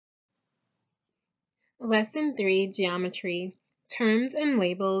Lesson 3, Geometry. Terms and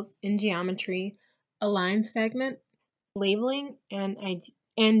labels in geometry, a line segment, labeling,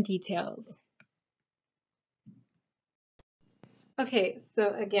 and details. Okay,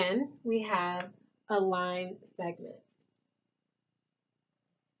 so again, we have a line segment.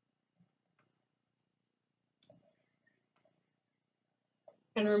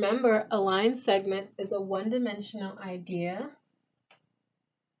 And remember, a line segment is a one-dimensional idea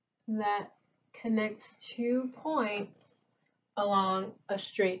that connects 2 points along a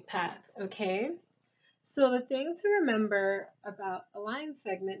straight path, okay? So the thing to remember about a line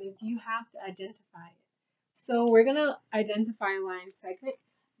segment is you have to identify it. So we're going to identify a line segment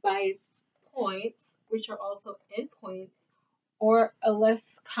by its points, which are also endpoints, or a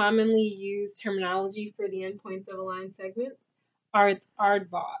less commonly used terminology for the endpoints of a line segment are its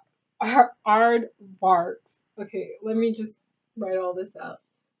aardvarks. Okay, let me just write all this out.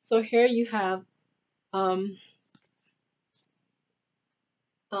 So here you have a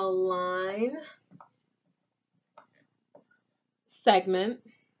line segment.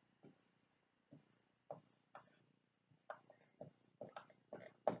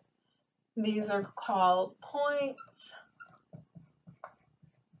 These are called points,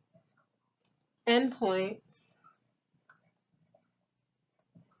 endpoints.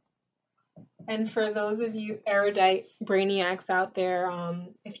 And for those of you erudite brainiacs out there,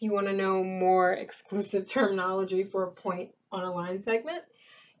 if you want to know more exclusive terminology for a point on a line segment,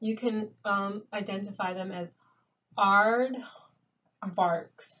 you can identify them as aardvarks.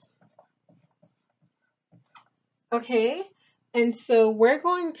 Okay, and so we're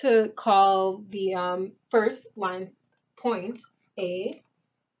going to call the first line point A,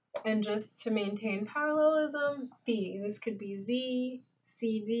 and just to maintain parallelism, B. This could be Z,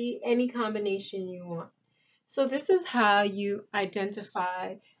 C, D, any combination you want. So this is how you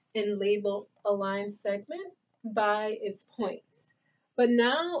identify and label a line segment by its points. But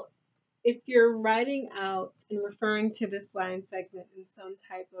now, if you're writing out and referring to this line segment in some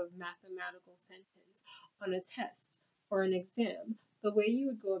type of mathematical sentence on a test or an exam, the way you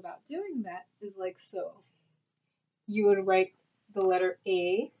would go about doing that is like so. You would write the letter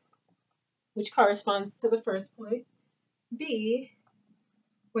A, which corresponds to the first point, B,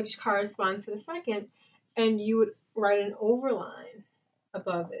 which corresponds to the second, and you would write an overline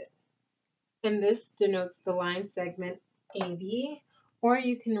above it. And this denotes the line segment AB, or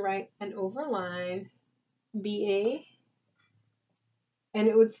you can write an overline BA, and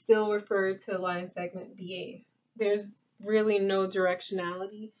it would still refer to the line segment BA. There's really no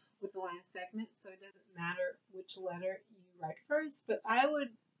directionality with the line segment, so it doesn't matter which letter you write first, but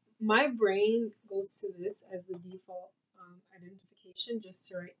my brain goes to this as the default identification, just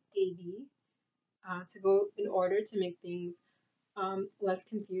to write AB, to go in order to make things less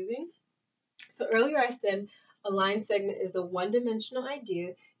confusing. So earlier I said a line segment is a one-dimensional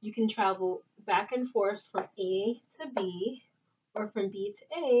idea. You can travel back and forth from A to B or from B to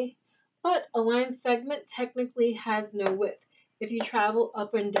A, but a line segment technically has no width. If you travel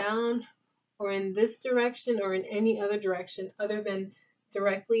up and down or in this direction or in any other direction other than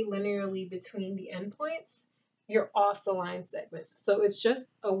directly linearly between the endpoints, you're off the line segment. So it's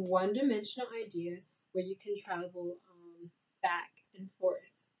just a one-dimensional idea where you can travel back and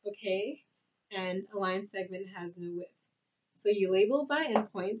forth, okay? And a line segment has no width. So you label by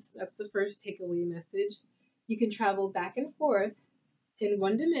endpoints. That's the first takeaway message. You can travel back and forth in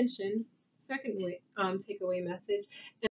one dimension. Second takeaway message.